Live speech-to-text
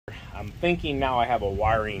I'm thinking now I have a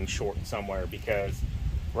wiring short somewhere, because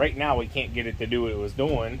right now we can't get it to do what it was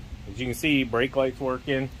doing. As you can see, brake light's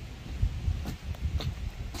working.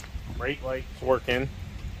 Brake light's working.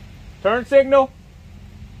 Turn signal.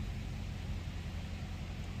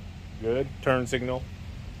 Good. Turn signal.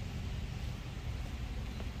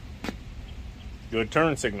 Good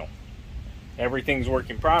turn signal. Everything's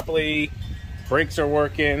working properly. Brakes are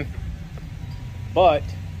working. But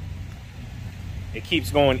it keeps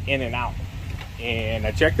going in and out. And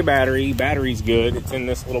I checked the battery. Battery's good. It's in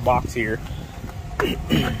this little box here.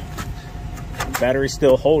 Battery's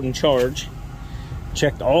still holding charge.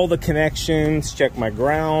 Checked all the connections. Checked my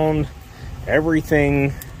ground.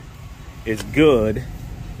 Everything is good.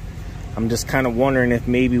 I'm just kind of wondering if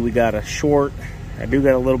maybe we got a short. I do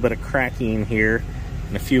got a little bit of cracking here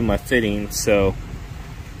in a few of my fittings. So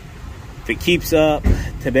if it keeps up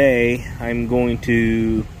today, I'm going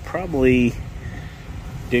to probably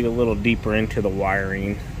dig a little deeper into the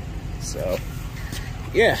wiring. So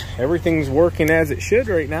yeah, everything's working as it should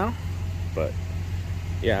right now. But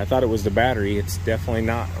yeah, I thought it was the battery. It's definitely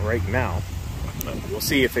not right now. But we'll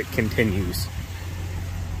see if it continues.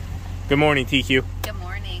 Good morning, TQ. Good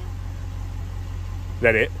morning. Is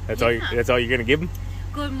that it? That's all. That's all you're gonna give them?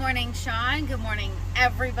 Good morning, Sean. Good morning,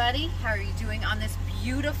 everybody. How are you doing on this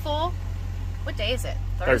beautiful? What day is it?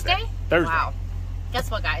 Thursday. Thursday. Wow. Guess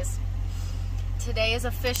what, guys? Today is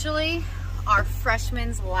officially our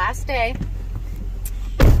freshman's last day,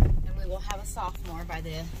 and we will have a sophomore by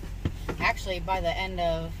the. Actually, by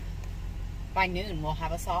noon, we'll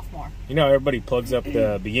have a sophomore. You know, everybody plugs up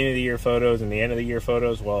the beginning of the year photos and the end of the year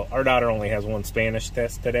photos. Well, our daughter only has one Spanish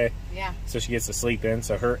test today. Yeah. So she gets to sleep in.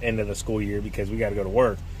 So her end of the school year, because we got to go to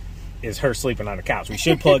work, is her sleeping on the couch. We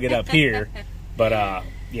should plug it up here, but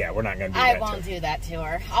yeah, we're not going to do that. I won't do that to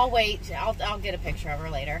her. I'll wait. I'll get a picture of her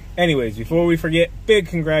later. Anyways, before we forget, big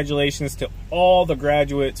congratulations to all the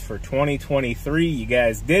graduates for 2023. You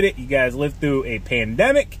guys did it. You guys lived through a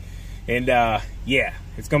pandemic. And yeah,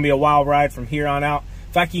 it's going to be a wild ride from here on out.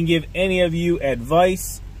 If I can give any of you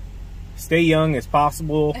advice, stay young as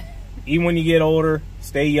possible. Even when you get older,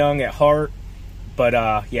 stay young at heart. But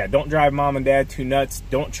yeah, don't drive mom and dad too nuts.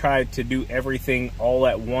 Don't try to do everything all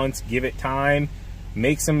at once. Give it time.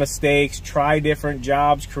 Make some mistakes. Try different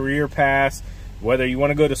jobs, career paths. Whether you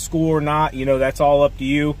want to go to school or not, you know, that's all up to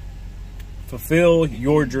you. Fulfill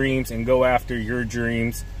your dreams and go after your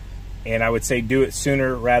dreams. And I would say do it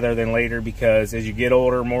sooner rather than later, because as you get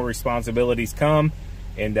older, more responsibilities come.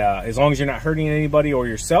 And as long as you're not hurting anybody or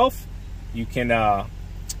yourself, you can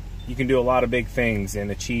do a lot of big things and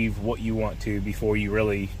achieve what you want to before you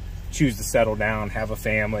really choose to settle down, have a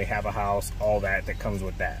family, have a house, all that comes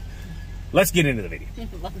with that. Let's get into the video.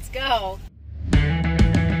 Let's go.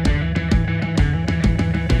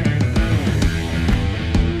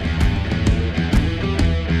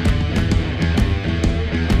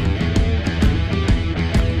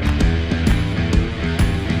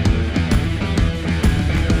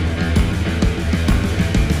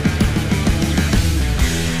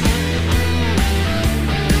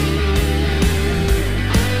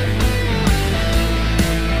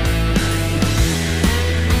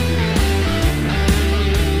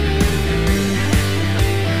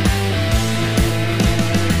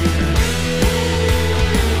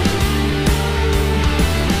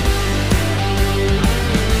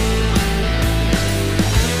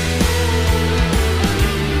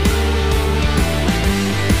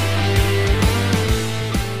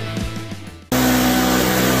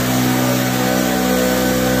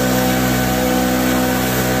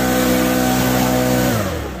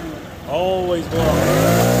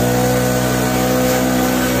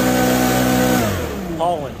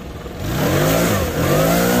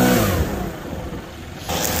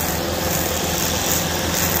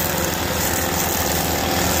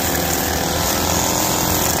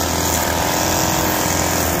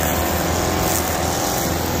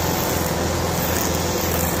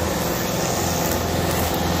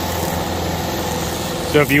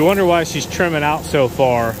 So if you wonder why she's trimming out so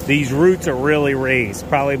far, these roots are really raised,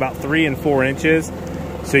 probably about 3 and 4 inches.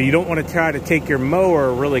 So you don't want to try to take your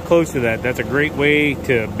mower really close to that. That's a great way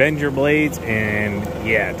to bend your blades and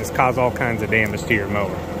yeah, just cause all kinds of damage to your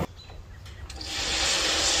mower.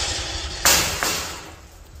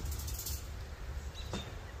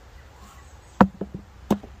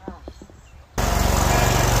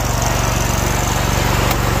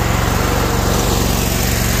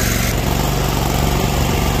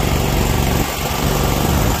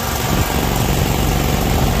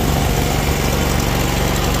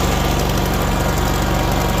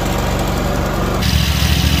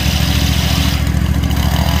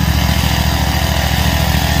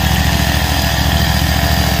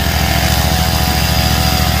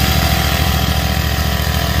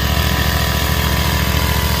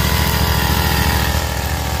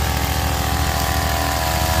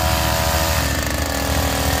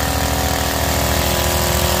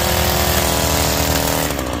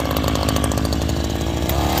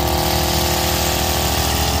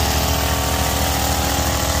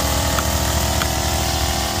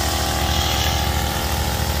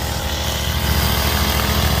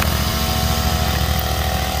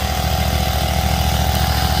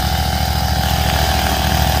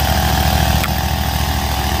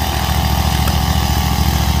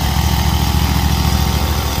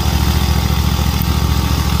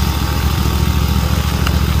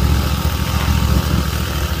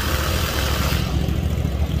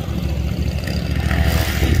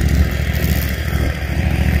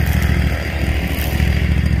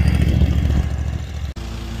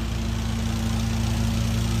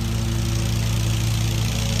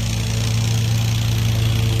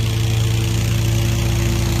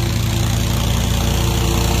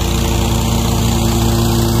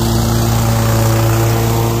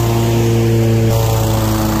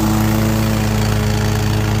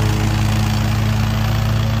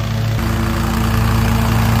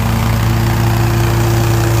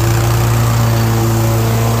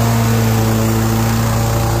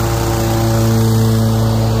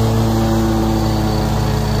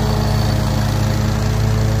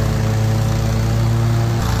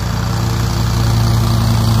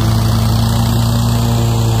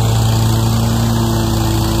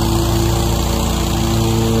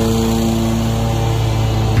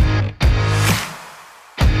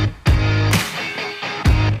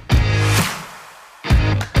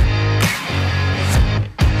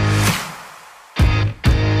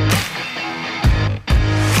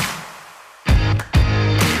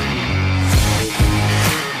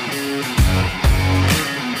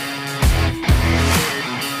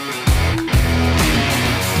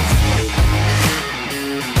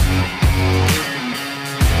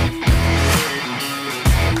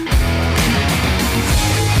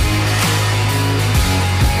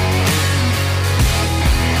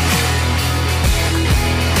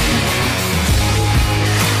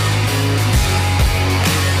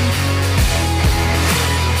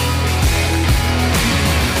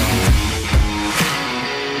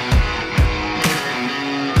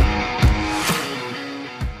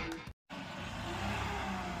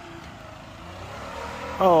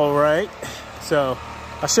 right, so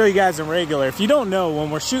I'll show you guys in regular. If you don't know, when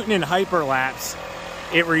we're shooting in hyperlapse,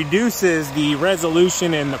 it reduces the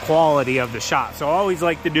resolution and the quality of the shot. So I always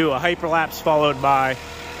like to do a hyperlapse followed by,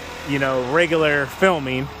 you know, regular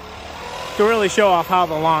filming to really show off how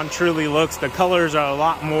the lawn truly looks. The colors are a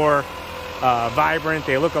lot more vibrant.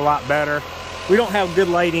 They look a lot better. We don't have good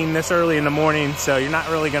lighting this early in the morning, so you're not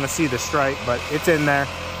really going to see the stripe, but it's in there.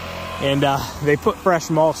 And they put fresh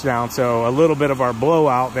mulch down, so a little bit of our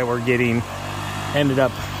blowout that we're getting ended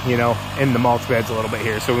up, you know, in the mulch beds a little bit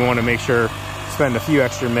here. So we want to make sure, spend a few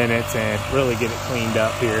extra minutes and really get it cleaned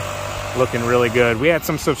up here. Looking really good. We had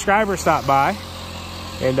some subscribers stop by,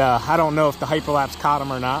 and I don't know if the hyperlapse caught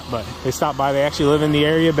them or not, but they stopped by. They actually live in the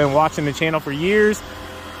area, been watching the channel for years.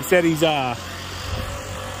 He said he's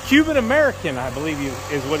Cuban American, I believe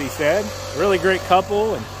is what he said. Really great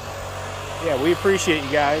couple, and yeah, we appreciate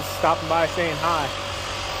you guys stopping by, saying hi.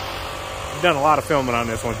 We've done a lot of filming on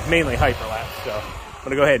this one, mainly hyperlapse, so I'm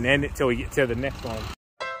gonna go ahead and end it till we get to the next one.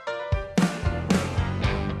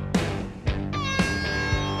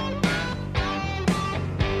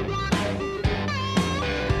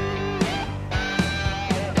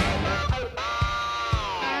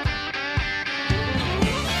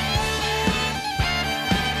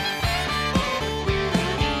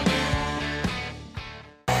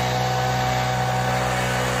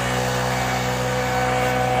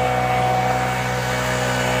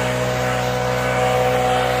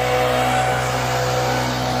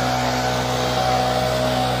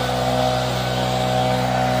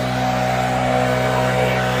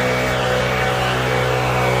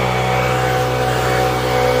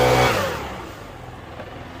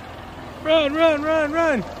 Run, run, run,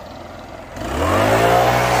 run.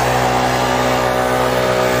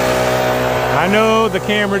 I know the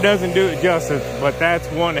camera doesn't do it justice, but that's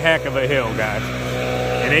one heck of a hill, guys.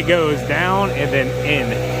 And it goes down and then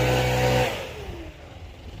in.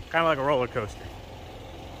 Kind of like a roller coaster.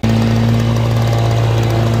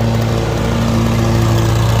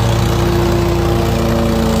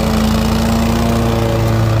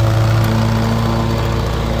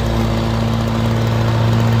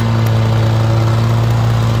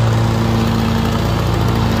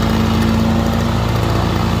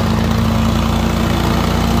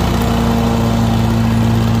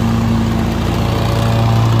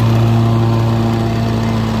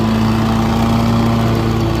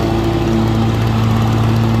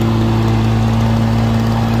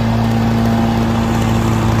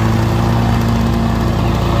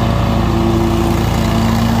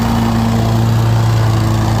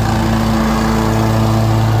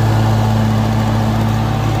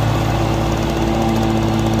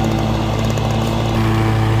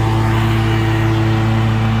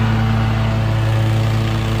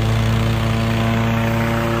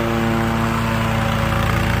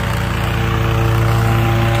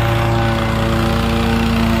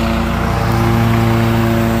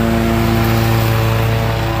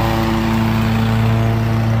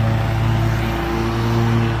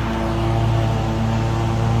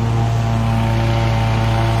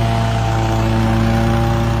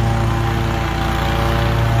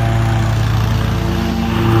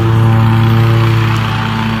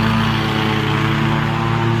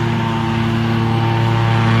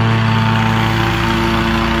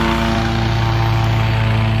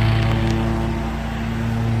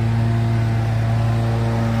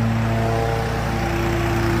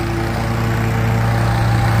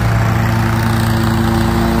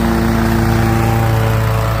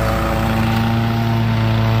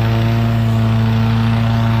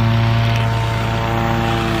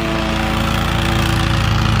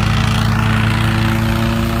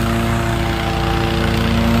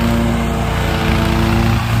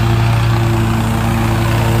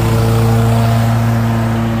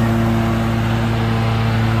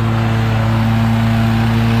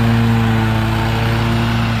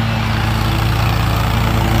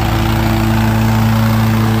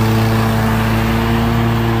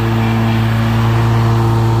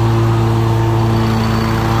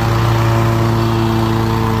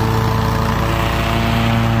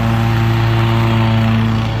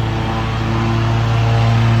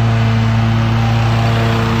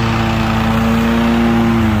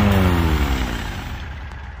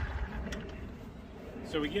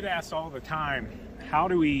 Asked all the time, how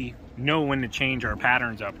do we know when to change our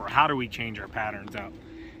patterns up, or how do we change our patterns up?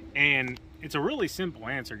 And it's a really simple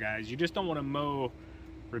answer, guys. You just don't want to mow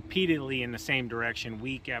repeatedly in the same direction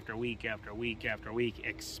week after week after week after week,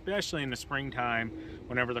 especially in the springtime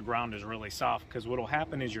whenever the ground is really soft, because what will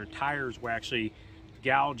happen is your tires will actually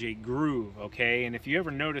gouge a groove, okay? And if you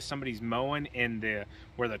ever notice somebody's mowing and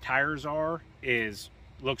where the tires are is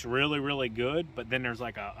looks really, really good, but then there's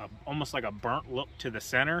like almost like a burnt look to the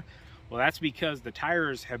center. Well, that's because the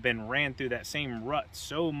tires have been ran through that same rut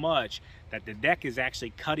so much that the deck is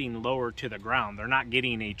actually cutting lower to the ground. They're not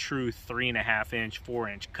getting a true 3.5 inch, 4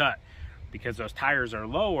 inch cut. Because those tires are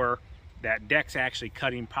lower, that deck's actually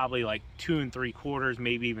cutting probably like 2 3/4,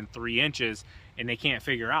 maybe even 3 inches, and they can't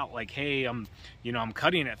figure out like, hey, I'm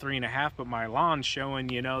cutting at 3.5, but my lawn's showing,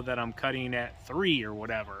 that I'm cutting at 3 or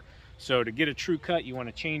whatever. So to get a true cut, you want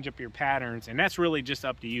to change up your patterns, and that's really just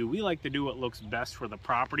up to you. We like to do what looks best for the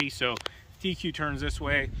property. So TQ turns this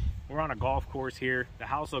way. We're on a golf course here. The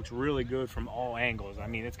house looks really good from all angles. I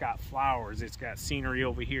mean, it's got flowers, it's got scenery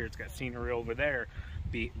over here, it's got scenery over there,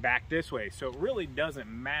 back this way. So it really doesn't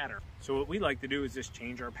matter. So what we like to do is just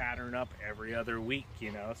change our pattern up every other week,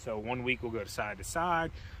 So one week we'll go side to side,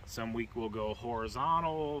 some week we'll go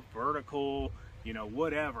horizontal, vertical,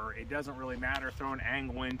 whatever. It doesn't really matter. Throw an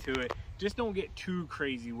angle into it. Just don't get too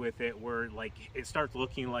crazy with it where like it starts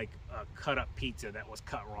looking like a cut up pizza that was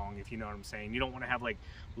cut wrong, if you know what I'm saying. You don't want to have like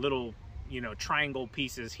little, triangle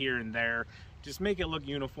pieces here and there. Just make it look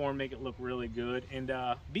uniform, make it look really good, and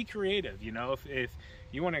be creative. If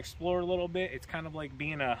you want to explore a little bit, it's kind of like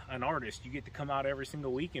being an artist. You get to come out every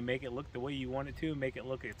single week and make it look the way you want it to, make it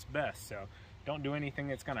look its best. So don't do anything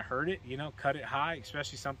that's going to hurt it. Cut it high,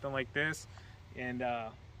 especially something like this. And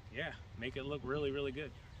yeah, make it look really, really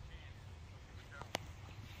good.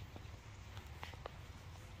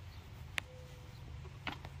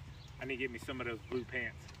 I need to get me some of those blue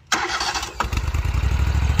pants.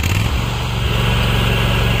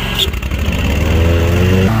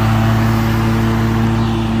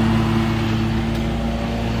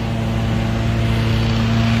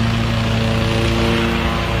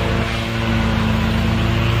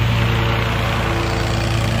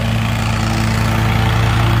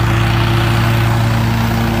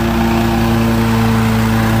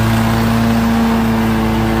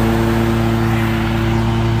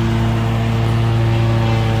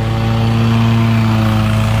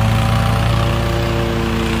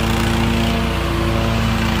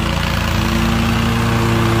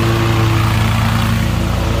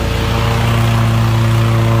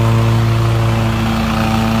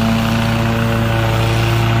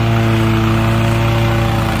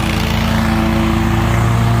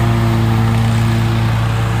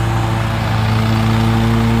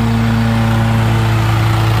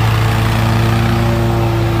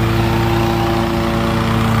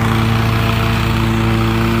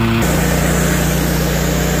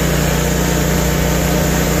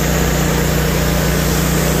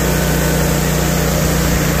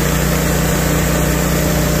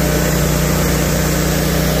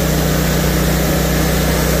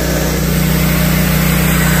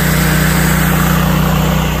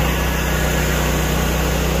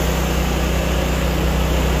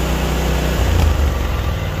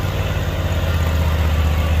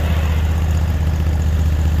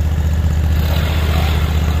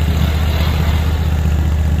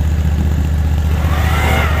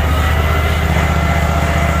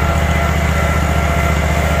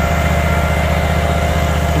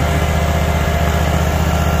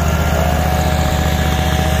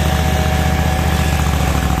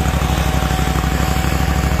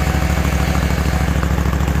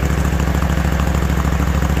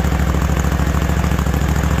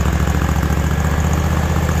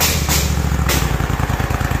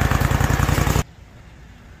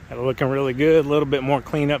 Looking really good. A little bit more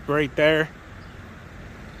cleanup right there.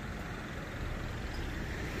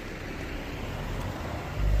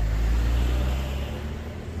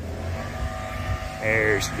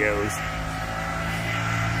 There she goes.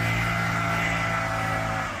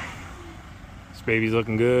 This baby's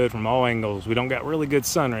looking good from all angles. We don't got really good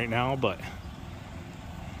sun right now, but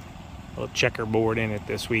a little checkerboard in it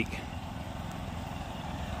this week.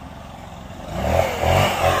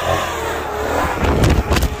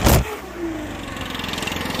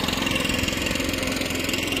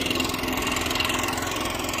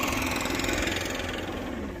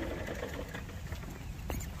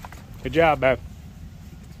 Good job, babe.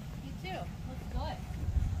 You too. Looks good.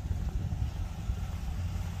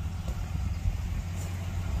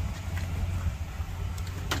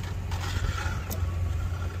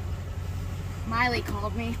 Miley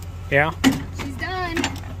called me. Yeah? She's done.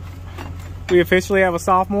 We officially have a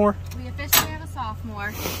sophomore? We officially have a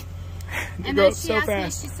sophomore. And then she asked me,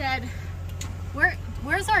 she said,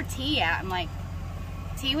 where's our tea at? I'm like,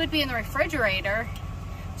 tea would be in the refrigerator.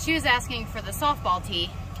 She was asking for the softball tee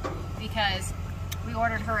because we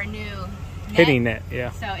ordered her a new net. Hitting net, yeah.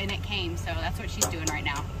 So, and it came, so that's what she's doing right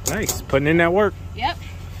now. Nice, putting in that work. Yep.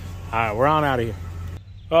 All right, we're on out of here.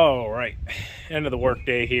 All right, end of the work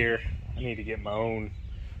day here. I need to get my own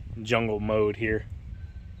jungle mode here.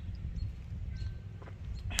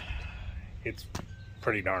 It's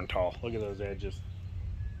pretty darn tall. Look at those edges.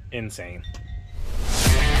 Insane.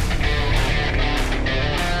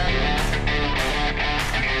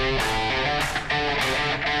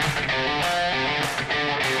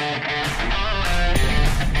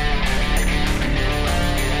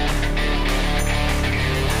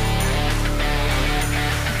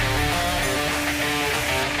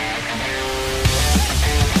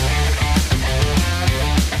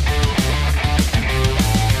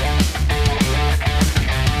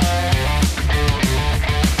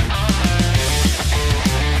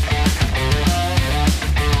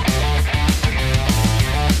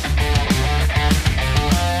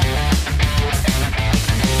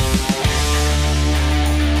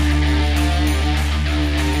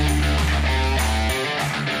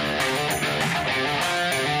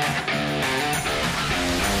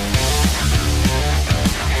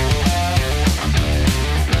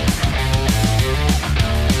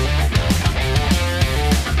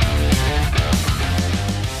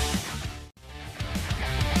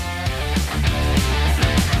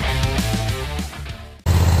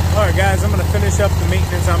 Alright guys, I'm going to finish up the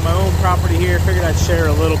maintenance on my own property here. Figured I'd share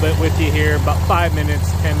a little bit with you here, about 5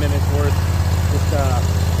 minutes, 10 minutes worth. Just a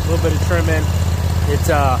little bit of trimming. It's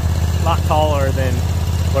a lot taller than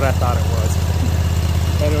what I thought it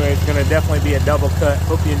was. Anyway, it's going to definitely be a double cut.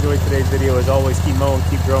 Hope you enjoyed today's video. As always, keep mowing,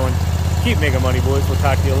 keep growing, keep making money, boys. We'll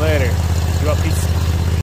talk to you later. Peace.